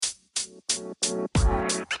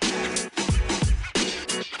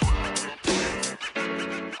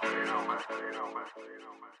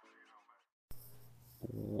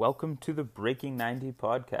Welcome to the Breaking 90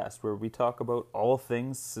 podcast, where we talk about all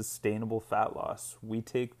things sustainable fat loss. We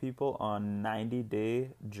take people on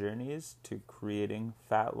 90-day journeys to creating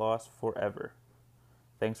fat loss forever.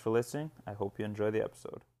 Thanks for listening. I hope you enjoy the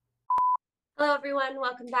episode. Hello, everyone.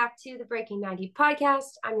 Welcome back to the Breaking 90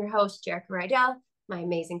 podcast. I'm your host, Jerica Rydell, my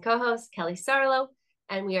amazing co-host, Kelly Sarlo,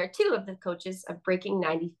 and we are two of the coaches of Breaking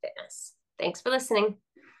 90 Fitness. Thanks for listening.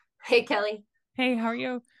 Hey, Kelly. Hey, how are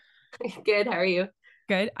you? Good. How are you?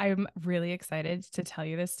 Good. I'm really excited to tell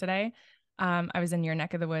you this today. I was in your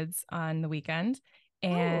neck of the woods on the weekend,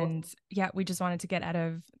 and we just wanted to get out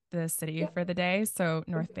of the city for the day. So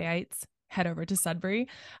North Bayites head over to Sudbury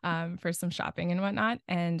for some shopping and whatnot.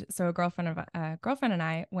 And so a girlfriend and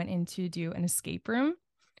I went in to do an escape room.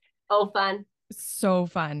 Oh, fun. So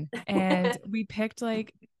fun. And we picked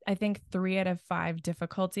I think 3 out of 5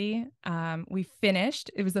 difficulty. We finished.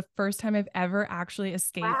 It was the first time I've ever actually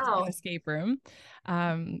escaped an escape room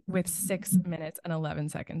with 6 minutes and 11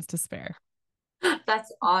 seconds to spare.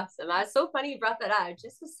 That's awesome. That's so funny you brought that up. I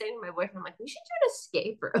just was saying to my boyfriend, I'm like, we should do an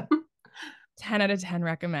escape room. 10 out of 10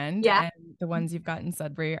 recommend. Yeah. And the ones you've got in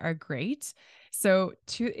Sudbury are great. So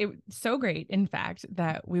it was so great, in fact,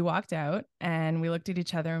 that we walked out and we looked at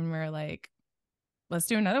each other and we were like, let's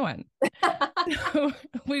do another one. So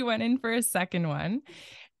we went in for a second one.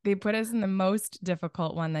 They put us in the most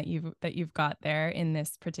difficult one that you've got there in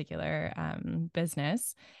this particular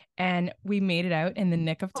business, and we made it out in the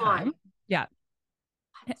nick of time. Yeah.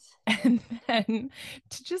 And then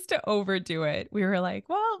to overdo it, we were like,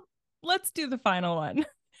 well, let's do the final one.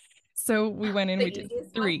 So we went in, we did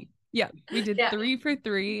 3. Yeah, we did 3 for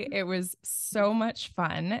 3. It was so much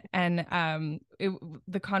fun. And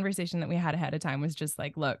the conversation that we had ahead of time was just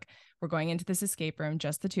like, look, we're going into this escape room,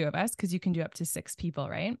 just the 2 of us, because you can do up to 6 people,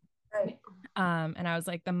 right? Right. And I was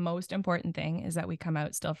like, the most important thing is that we come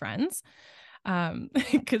out still friends.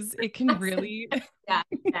 Because it can really,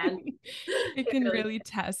 it can really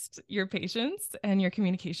test your patience and your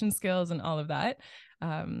communication skills and all of that.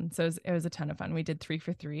 So it was a ton of fun. We did 3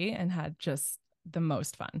 for 3 and had just the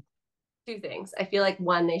most fun. 2 things. I feel like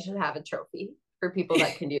 1, they should have a trophy for people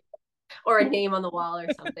that can do it, or a name on the wall or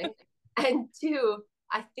something. And 2,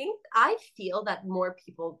 I feel that more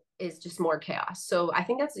people is just more chaos. So I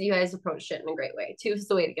think that's, you guys approached it in a great way. 2 is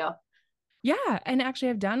the way to go. Yeah. And actually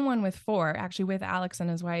I've done one with 4, actually with Alex and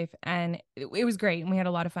his wife, and it was great. And we had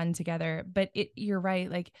a lot of fun together, but you're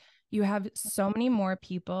right. Like, you have so many more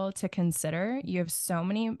people to consider. You have so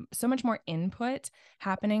much more input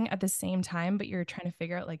happening at the same time, but you're trying to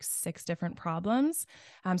figure out 6 different problems.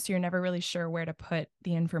 So you're never really sure where to put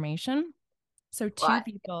the information. So 2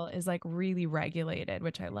 people is really regulated,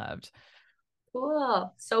 which I loved.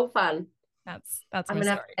 Cool. So fun. That's I'm my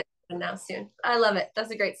story. Now soon. I love it.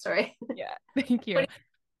 That's a great story. Yeah. Thank you.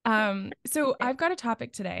 So I've got a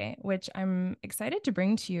topic today, which I'm excited to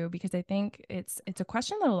bring to you because I think it's a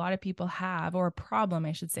question that a lot of people have, or a problem,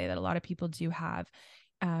 I should say, that a lot of people do have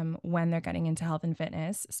when they're getting into health and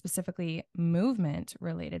fitness, specifically movement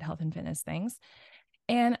related health and fitness things.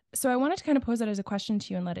 And so I wanted to kind of pose it as a question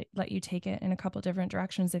to you and let you take it in a couple different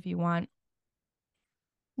directions if you want.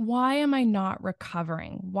 Why am I not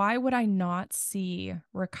recovering? Why would I not see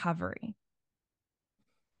recovery?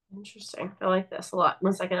 Interesting. I like this a lot.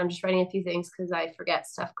 1 second. I'm just writing a few things because I forget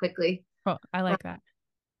stuff quickly. Oh, I like that.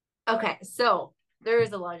 Okay. So there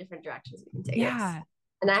is a lot of different directions we can take it.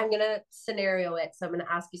 And I'm going to scenario it. So I'm going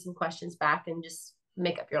to ask you some questions back and just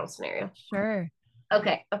make up your own scenario. Sure.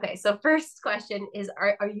 Okay. So first question is,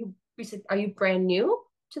 are you brand new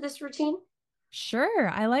to this routine? Sure.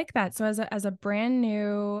 I like that. So as a brand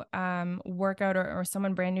new workout or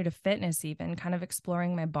someone brand new to fitness, even kind of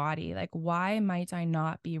exploring my body, why might I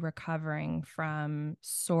not be recovering from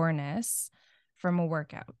soreness from a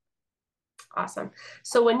workout? Awesome.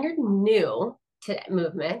 So when you're new to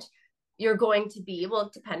movement, you're going to be, well,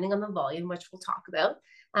 depending on the volume, which we'll talk about,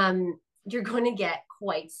 you're going to get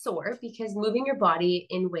quite sore because moving your body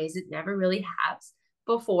in ways it never really has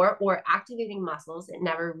before, or activating muscles it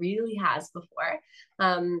never really has before,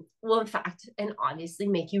 will in fact and obviously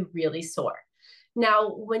make you really sore. Now,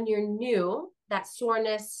 when you're new, that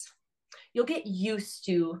soreness, you'll get used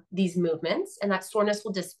to these movements and that soreness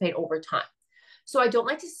will dissipate over time. So I don't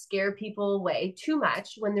like to scare people away too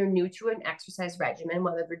much when they're new to an exercise regimen,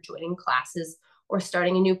 whether they're joining classes or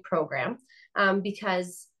starting a new program,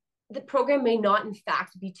 because the program may not in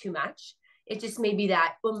fact be too much. It just may be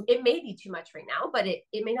that, well, it may be too much right now, but it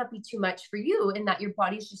may not be too much for you, in that your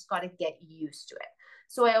body's just got to get used to it.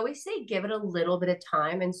 So I always say, give it a little bit of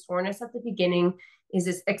time, and soreness at the beginning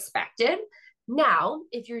is expected. Now,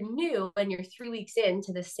 if you're new and you're 3 weeks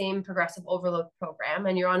into the same progressive overload program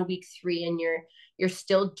and you're on week 3 and you're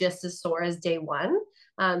still just as sore as day 1,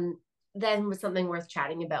 then was something worth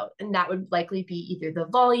chatting about. And that would likely be either the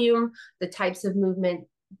volume, the types of movement,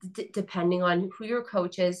 depending on who your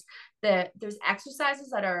coach is. There's exercises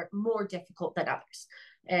that are more difficult than others.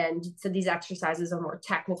 And so these exercises are more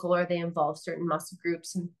technical, or they involve certain muscle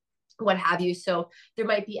groups and what have you. So there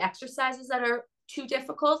might be exercises that are too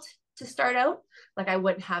difficult to start out. Like I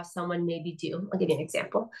wouldn't have someone maybe do, I'll give you an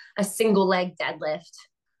example, a single leg deadlift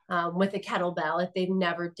with a kettlebell if they've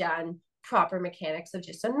never done proper mechanics of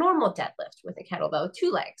just a normal deadlift with a kettlebell with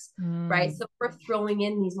 2 legs, right? So we're throwing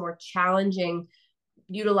in these more challenging,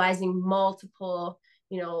 utilizing multiple,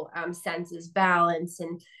 senses, balance,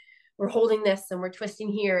 and we're holding this and we're twisting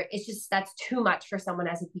here. It's just, that's too much for someone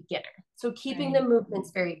as a beginner. So keeping the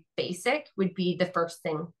movements very basic would be the first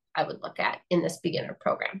thing I would look at in this beginner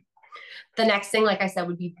program. The next thing, like I said,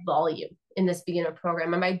 would be volume in this beginner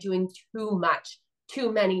program. Am I doing too much,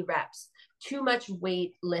 too many reps, too much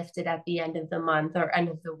weight lifted at the end of the month or end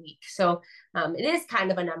of the week? So it is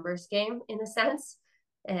kind of a numbers game in a sense.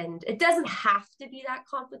 And it doesn't have to be that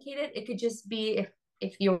complicated. It could just be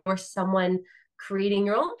if you're someone creating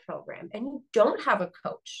your own program and you don't have a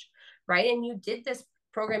coach, right? And you did this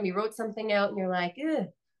program, you wrote something out and you're like,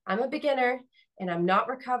 I'm a beginner and I'm not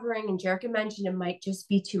recovering. And Jerica mentioned it might just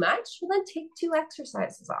be too much. Well, then take 2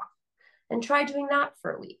 exercises off and try doing that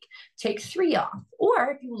for a week. Take 3 off. Or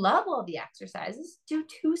if you love all the exercises, do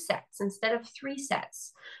 2 sets instead of 3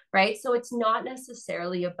 sets, right? So it's not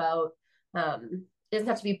necessarily about, it doesn't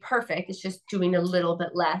have to be perfect. It's just doing a little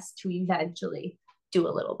bit less to eventually do a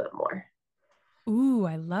little bit more. Ooh,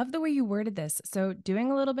 I love the way you worded this. So doing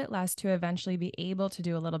a little bit less to eventually be able to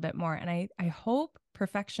do a little bit more. And I hope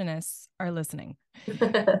perfectionists are listening.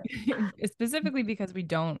 Specifically because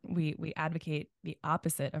we advocate the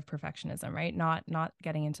opposite of perfectionism, right? Not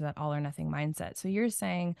getting into that all or nothing mindset. So you're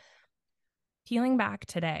saying peeling back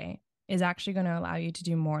today is actually going to allow you to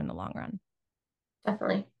do more in the long run.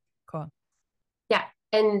 Definitely. Cool. Yeah.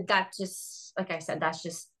 And that just, like I said, that's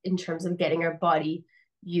just in terms of getting our body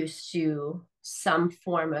used to some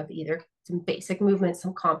form of either some basic movements,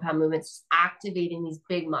 some compound movements, activating these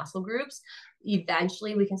big muscle groups.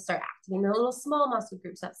 Eventually we can start activating the little small muscle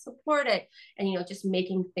groups that support it, and just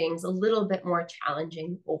making things a little bit more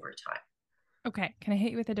challenging over time. Okay, can I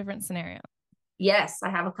hit you with a different scenario? Yes,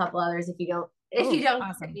 I have a couple others if you don't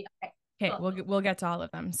awesome. Okay, we'll get to all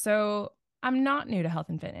of them. So I'm not new to health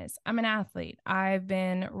and fitness. I'm an athlete. I've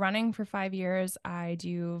been running for 5 years. I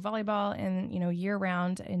do volleyball in, year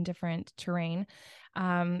round in different terrain.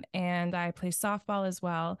 And I play softball as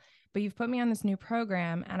well. But you've put me on this new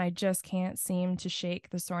program and I just can't seem to shake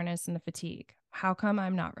the soreness and the fatigue. How come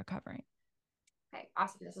I'm not recovering? Okay,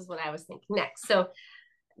 awesome. This is what I was thinking next. So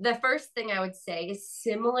the first thing I would say is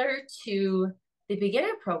similar to the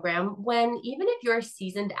beginner program, when even if you're a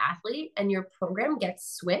seasoned athlete and your program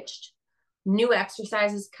gets switched, new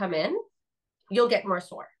exercises come in, you'll get more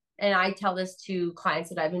sore. And I tell this to clients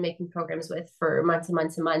that I've been making programs with for months and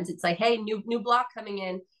months and months. It's like, hey, new block coming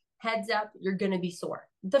in, heads up, you're going to be sore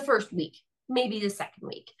the first week, maybe the second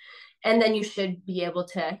week. And then you should be able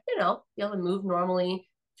to, be able to move normally,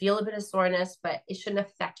 feel a bit of soreness, but it shouldn't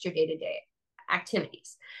affect your day-to-day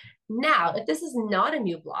activities. Now, if this is not a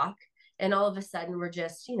new block and all of a sudden we're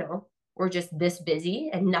just this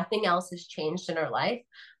busy and nothing else has changed in our life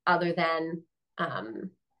other than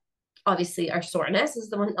obviously our soreness is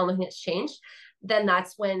the only thing that's changed, then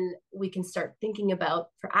that's when we can start thinking about,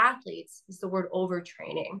 for athletes, is the word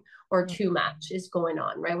overtraining or too much is going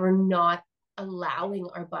on, right? We're not allowing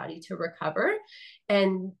our body to recover.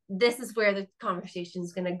 And this is where the conversation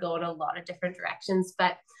is going to go in a lot of different directions.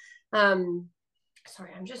 But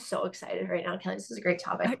sorry, I'm just so excited right now, Kelly. This is a great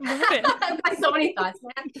topic. I love it. I've got so many thoughts,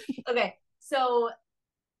 man. Okay. So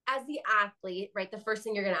as the athlete, right, the first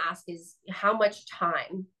thing you're going to ask is how much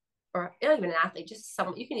time, or not even an athlete, just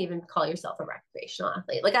someone, you can even call yourself a recreational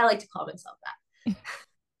athlete. Like I like to call myself that.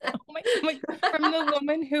 Oh my, from the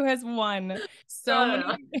woman who has won so many.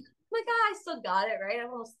 Like, I still got it, right? I'm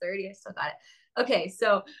almost 30. I still got it. Okay.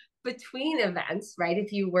 So between events, right?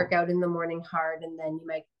 If you work out in the morning hard and then you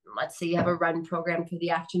might, let's say you have a run program for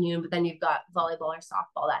the afternoon, but then you've got volleyball or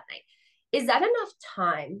softball that night. Is that enough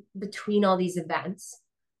time between all these events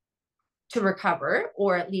to recover,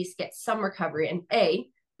 or at least get some recovery? And A,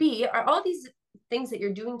 B, are all these things that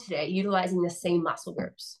you're doing today utilizing the same muscle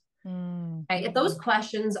groups? Right? If those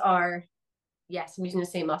questions are yes, I'm using the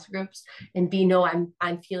same muscle groups, and B, no,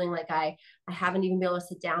 I'm feeling like I haven't even been able to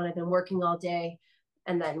sit down. I've been working all day.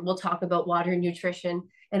 And then we'll talk about water and nutrition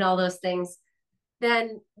and all those things.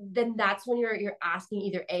 then that's when you're asking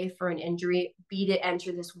either A, for an injury, B, to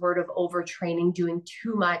enter this word of overtraining, doing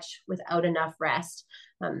too much without enough rest.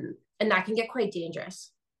 And that can get quite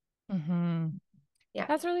dangerous. Mm-hmm. Yeah.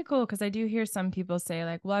 That's really cool, because I do hear some people say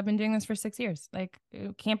like, well, I've been doing this for 6 years. Like,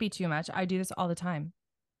 it can't be too much. I do this all the time.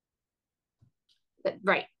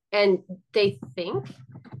 Right. And they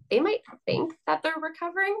might think that they're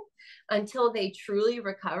recovering until they truly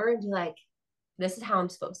recover and be like, this is how I'm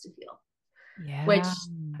supposed to feel. Yeah. Which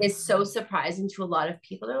is so surprising to a lot of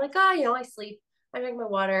people. They're like, oh, I sleep, I drink my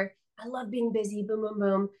water, I love being busy, boom, boom,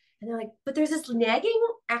 boom. And they're like, but there's this nagging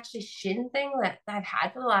actually shin thing that I've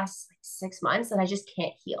had for the last 6 months that I just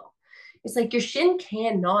can't heal. It's like your shin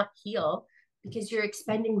cannot heal because you're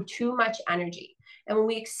expending too much energy. And when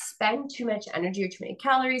we expend too much energy or too many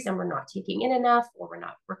calories and we're not taking in enough, or we're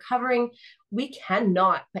not recovering, we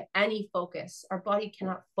cannot put any focus. Our body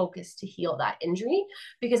cannot focus to heal that injury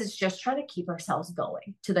because it's just trying to keep ourselves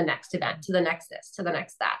going to the next event, to the next this, to the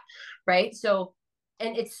next that, right? So,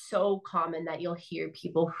 and it's so common that you'll hear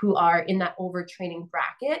people who are in that overtraining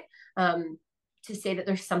bracket to say that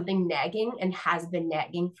there's something nagging and has been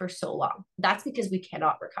nagging for so long. That's because we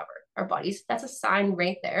cannot recover our bodies. That's a sign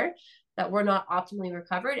right there that we're not optimally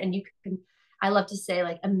recovered. And you can, I love to say,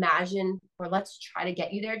 like, imagine, or let's try to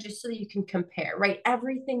get you there just so that you can compare, write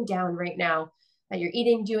everything down right now that you're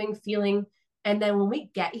eating, doing, feeling. And then when we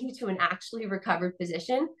get you to an actually recovered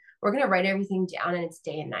position, we're going to write everything down, and it's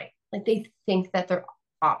day and night. Like, they think that they're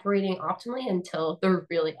operating optimally until they're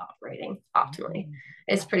really operating optimally.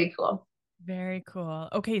 It's pretty cool. Very cool.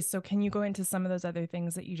 Okay, so can you go into some of those other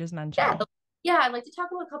things that you just mentioned? Yeah, I'd like to talk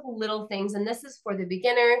about a couple little things, and this is for the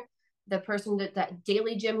beginner, the person that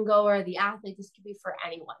daily gym goer, the athlete. This could be for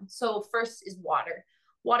anyone. So first is water.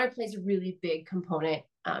 Water plays a really big component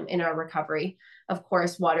in our recovery. Of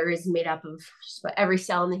course, water is made up of just about every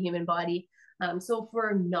cell in the human body. So if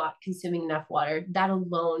we're not consuming enough water, that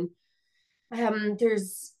alone,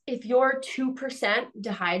 if you're 2%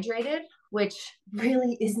 dehydrated, which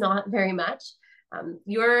really is not very much,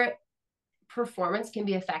 your performance can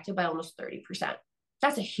be affected by almost 30%.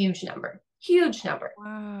 That's a huge number.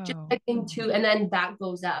 Wow. Just like and then that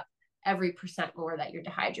goes up every percent more that you're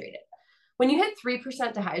dehydrated. When you hit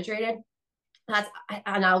 3% dehydrated,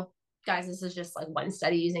 and now, guys, this is just like one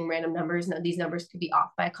study using random numbers. Now, these numbers could be off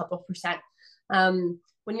by a couple percent.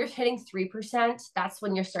 When you're hitting 3%, that's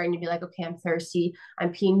when you're starting to be like, okay, I'm thirsty.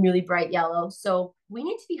 I'm peeing really bright yellow. So we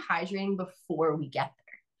need to be hydrating before we get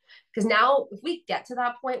there. Because now, if we get to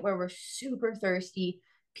that point where we're super thirsty,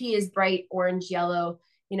 pee is bright orange, yellow,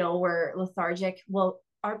 we're lethargic, well,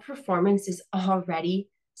 our performance is already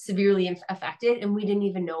severely affected, and we didn't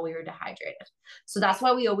even know we were dehydrated. So that's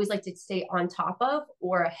why we always like to stay on top of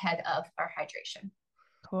or ahead of our hydration.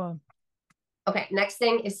 Cool. Okay, next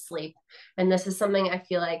thing is sleep. And this is something I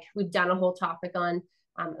feel like we've done a whole topic on,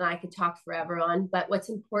 and I could talk forever on. But what's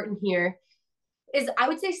important here is, I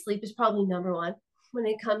would say, sleep is probably number one when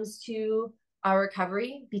it comes to our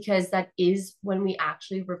recovery, because that is when we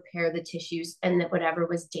actually repair the tissues and that whatever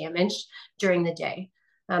was damaged during the day.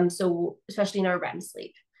 So especially in our REM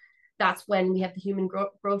sleep, that's when we have the human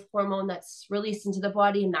growth hormone that's released into the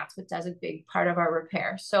body, and that's what does a big part of our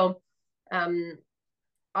repair. So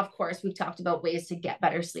of course, we've talked about ways to get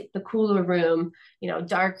better sleep, the cooler room,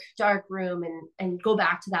 dark room, and go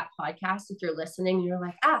back to that podcast. If you're listening, you're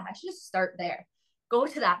like, I should just start there. Go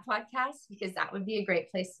to that podcast, because that would be a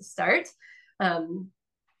great place to start.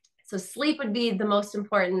 So sleep would be the most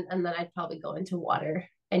important. And then I'd probably go into water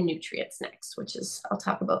and nutrients next, which is, I'll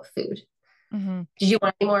talk about food. Mm-hmm. Did you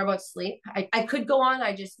want any more about sleep? I could go on.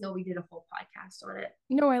 I just know we did a whole podcast on it.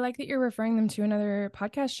 No, I like that you're referring them to another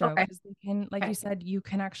podcast show, because they can, like you said, you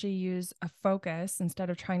can actually use a focus instead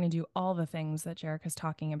of trying to do all the things that Jerica's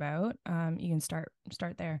talking about. You can start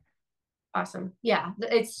there. Awesome. Yeah,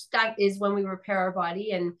 that is when we repair our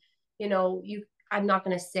body. And I'm not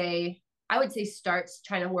going to say, I would say start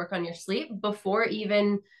trying to work on your sleep before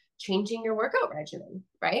even changing your workout regimen,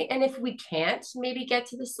 right? And if we can't maybe get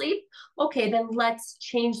to the sleep, okay, then let's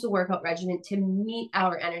change the workout regimen to meet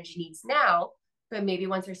our energy needs now. But maybe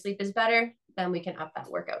once our sleep is better, then we can up that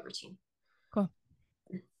workout routine. Cool.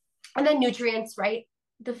 And then nutrients, right?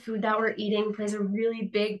 The food that we're eating plays a really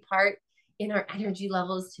big part in our energy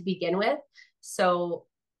levels to begin with. So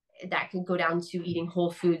that could go down to eating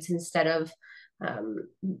whole foods instead of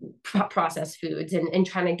processed foods, and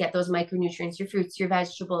trying to get those micronutrients, your fruits, your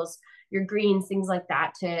vegetables, your greens, things like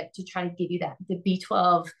that, to try to give you that, the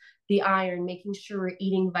B12, the iron, making sure we're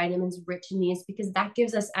eating vitamins rich in these, because that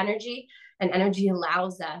gives us energy, and energy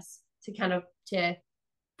allows us to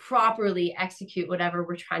properly execute whatever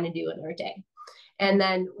we're trying to do in our day. And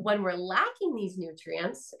then when we're lacking these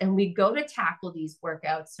nutrients and we go to tackle these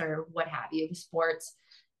workouts or what have you, sports,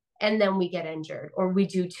 and then we get injured or we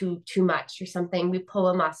do too much or something, we pull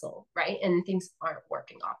a muscle, right? And things aren't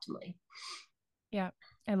working optimally. Yeah,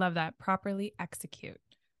 I love that. Properly execute.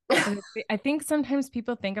 I think sometimes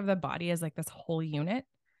people think of the body as like this whole unit.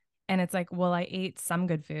 And it's like, well, I ate some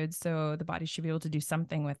good foods, so the body should be able to do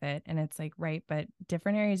something with it. And it's like, right, but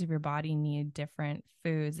different areas of your body need different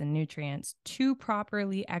foods and nutrients to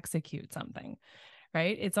properly execute something,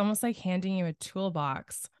 right? It's almost like handing you a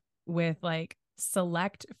toolbox with like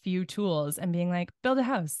select few tools and being like, build a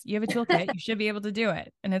house. You have a toolkit. You should be able to do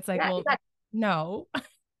it. And it's like, well, exactly. No.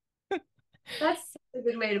 That's a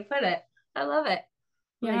good way to put it. I love it.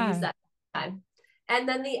 Yeah. Use that time. And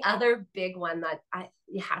then the other big one that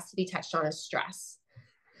it has to be touched on is stress.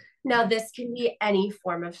 Now, this can be any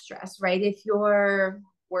form of stress, right? If your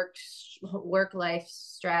work life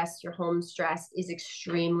stress, your home stress is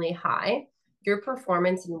extremely high, your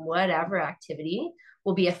performance in whatever activity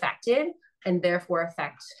will be affected and therefore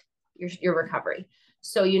affect your recovery.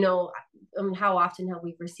 So, how often have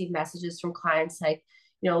we received messages from clients like,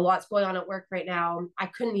 lots going on at work right now. I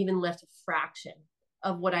couldn't even lift a fraction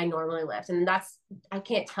of what I normally lift. And I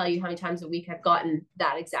can't tell you how many times a week I've gotten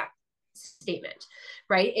that exact statement,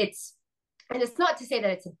 right? It's not to say that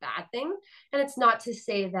it's a bad thing. And it's not to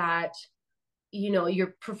say that,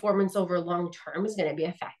 your performance over long term is going to be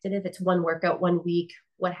affected if it's one workout, 1 week,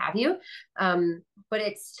 what have you. But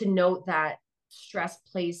it's to note that stress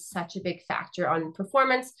plays such a big factor on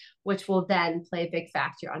performance, which will then play a big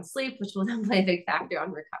factor on sleep, which will then play a big factor on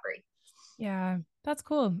recovery. Yeah, that's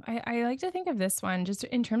cool. I like to think of this one just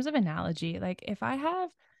in terms of analogy. Like if I have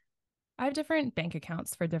different bank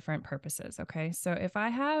accounts for different purposes. Okay. So if I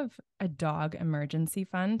have a dog emergency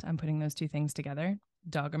fund, I'm putting those two things together,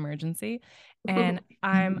 dog emergency, and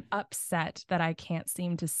I'm upset that I can't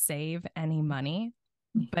seem to save any money,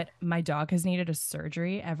 but my dog has needed a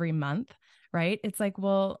surgery every month, right? It's like,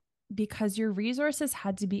 well, because your resources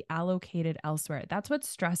had to be allocated elsewhere. That's what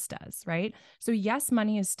stress does, right? So yes,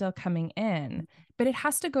 money is still coming in, but it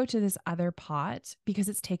has to go to this other pot because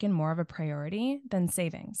it's taken more of a priority than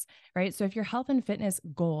savings, right? So if your health and fitness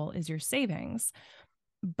goal is your savings,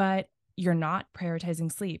 but you're not prioritizing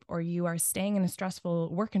sleep, or you are staying in a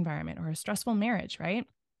stressful work environment or a stressful marriage, right?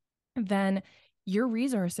 Then your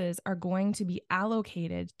resources are going to be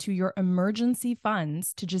allocated to your emergency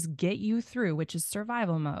funds to just get you through, which is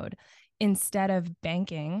survival mode, instead of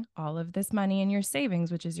banking all of this money in your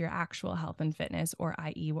savings, which is your actual health and fitness, or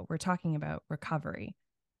i.e. what we're talking about, recovery.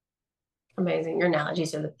 Amazing. Your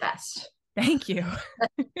analogies are the best. Thank you.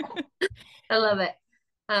 I love it.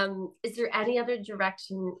 Is there any other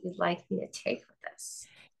direction you'd like me to take with this?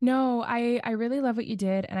 No, I really love what you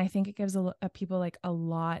did. And I think it gives people like a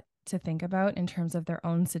lot to think about in terms of their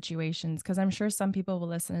own situations. Cause I'm sure some people will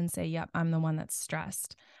listen and say, yep, I'm the one that's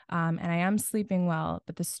stressed. And I am sleeping well,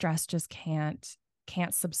 but the stress just can't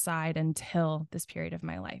subside until this period of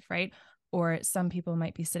my life. Right. Or some people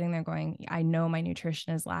might be sitting there going, I know my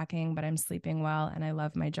nutrition is lacking, but I'm sleeping well and I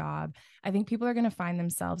love my job. I think people are going to find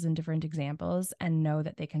themselves in different examples and know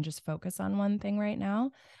that they can just focus on one thing right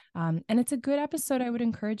now. And it's a good episode. I would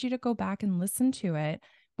encourage you to go back and listen to it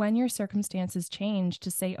when your circumstances change, to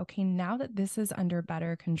say, okay, now that this is under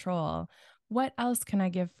better control, what else can I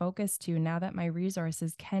give focus to now that my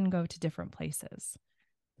resources can go to different places?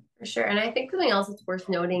 For sure. And I think something else that's worth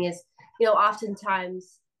noting is,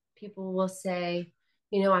 oftentimes people will say,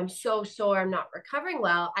 I'm so sore, I'm not recovering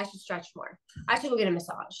well, I should stretch more. I should go get a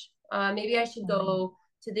massage. Maybe I should go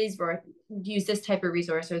to use this type of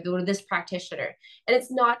resource or go to this practitioner. And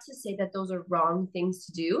it's not to say that those are wrong things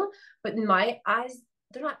to do, but in my eyes,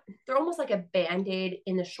 they're almost like a Band-Aid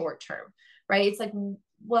in the short term, right? It's like,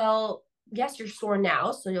 well, yes, you're sore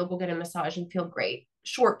now, so you'll go get a massage and feel great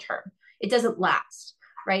short term. It doesn't last,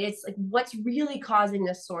 right? It's like, what's really causing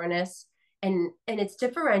this soreness? And it's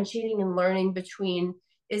differentiating and learning between,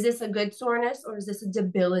 is this a good soreness or is this a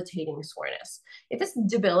debilitating soreness? If it's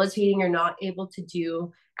debilitating, you're not able to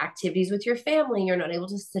do activities with your family, you're not able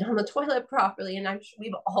to sit on the toilet properly. And I'm sure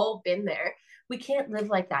we've all been there. We can't live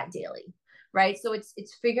like that daily, right? So it's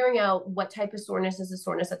figuring out what type of soreness is a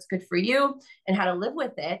soreness that's good for you and how to live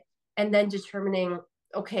with it. And then determining,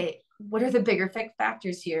 okay, what are the bigger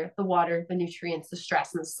factors here? The water, the nutrients, the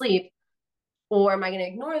stress, and the sleep. Or am I going to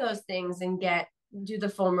ignore those things and do the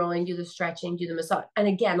foam rolling, do the stretching, do the massage? And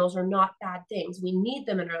again, those are not bad things. We need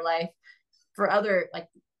them in our life for other,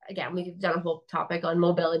 again, we've done a whole topic on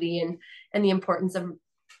mobility and the importance of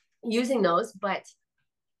using those. But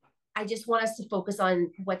I just want us to focus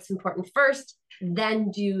on what's important first, then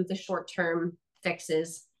do the short-term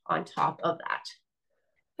fixes on top of that.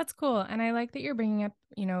 That's cool. And I like that you're bringing up,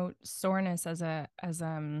 soreness as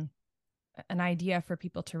an idea for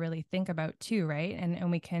people to really think about too, right? And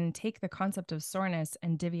we can take the concept of soreness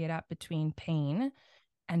and divvy it up between pain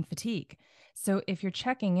and fatigue. So if you're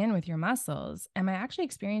checking in with your muscles, am I actually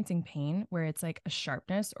experiencing pain where it's like a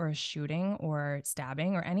sharpness or a shooting or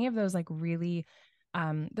stabbing or any of those like really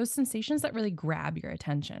those sensations that really grab your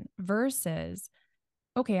attention versus,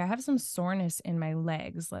 okay, I have some soreness in my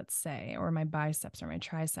legs, let's say, or my biceps or my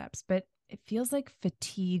triceps, but it feels like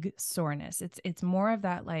fatigue soreness. It's more of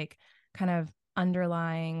that like kind of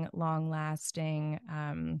underlying, long lasting,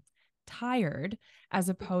 tired, as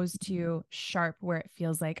opposed to sharp, where it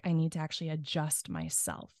feels like I need to actually adjust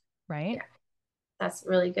myself, right? Yeah, that's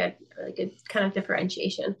really good kind of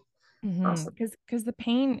differentiation. Awesome. Because the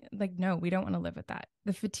pain, like, no, we don't want to live with that.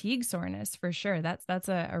 The fatigue soreness, for sure, that's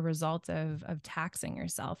a result of taxing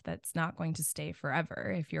yourself. That's not going to stay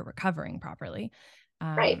forever if you're recovering properly.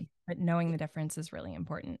 Right. But knowing the difference is really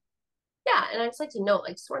important. Yeah, and I just like to note,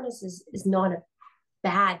 like, soreness is not a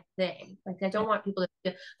bad thing. Like, I don't want people to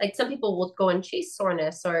feel like, some people will go and chase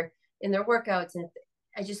soreness or in their workouts, and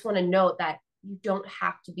I just want to note that you don't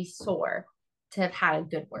have to be sore to have had a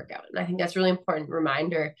good workout. And I think that's a really important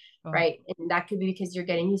reminder, right? And that could be because you're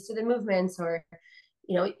getting used to the movements, or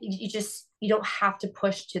you don't have to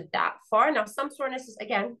push to that far. Now, some soreness is,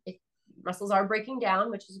 again, if muscles are breaking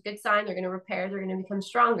down, which is a good sign, they're going to repair, they're going to become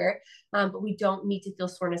stronger. But we don't need to feel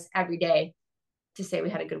soreness every day to say we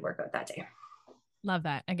had a good workout that day. Love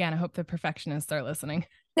that. Again, I hope the perfectionists are listening.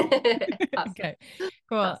 Awesome. Okay,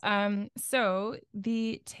 cool. Awesome. So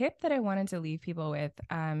the tip that I wanted to leave people with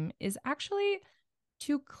is actually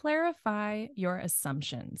to clarify your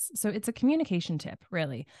assumptions. So it's a communication tip,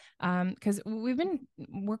 really, because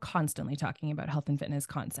we're constantly talking about health and fitness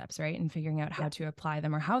concepts, right? And figuring out how to apply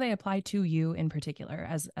them or how they apply to you in particular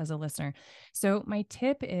as a listener. So my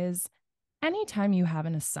tip is, anytime you have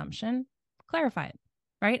an assumption, clarify it.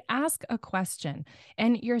 Right? Ask a question,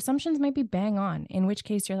 and your assumptions might be bang on, in which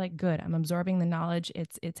case you're like, good, I'm absorbing the knowledge.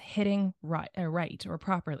 It's hitting right or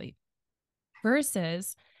properly,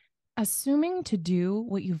 versus assuming to do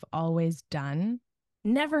what you've always done,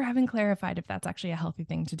 never having clarified if that's actually a healthy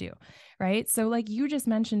thing to do, right? So like you just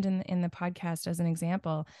mentioned in the podcast as an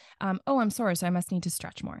example, oh, I'm sore, so I must need to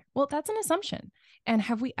stretch more. Well, that's an assumption. And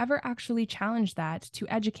have we ever actually challenged that to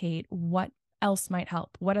educate what else might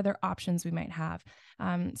help, what other options we might have?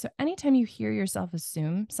 So anytime you hear yourself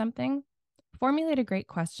assume something, formulate a great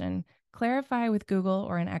question, clarify with Google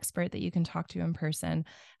or an expert that you can talk to in person,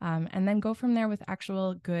 and then go from there with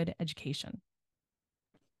actual good education.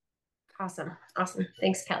 Awesome.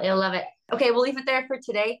 Thanks, Kelly. I love it. Okay, we'll leave it there for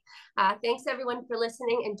today. Thanks everyone for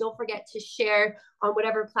listening, and don't forget to share on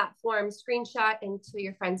whatever platform, screenshot, and so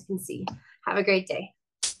your friends can see. Have a great day.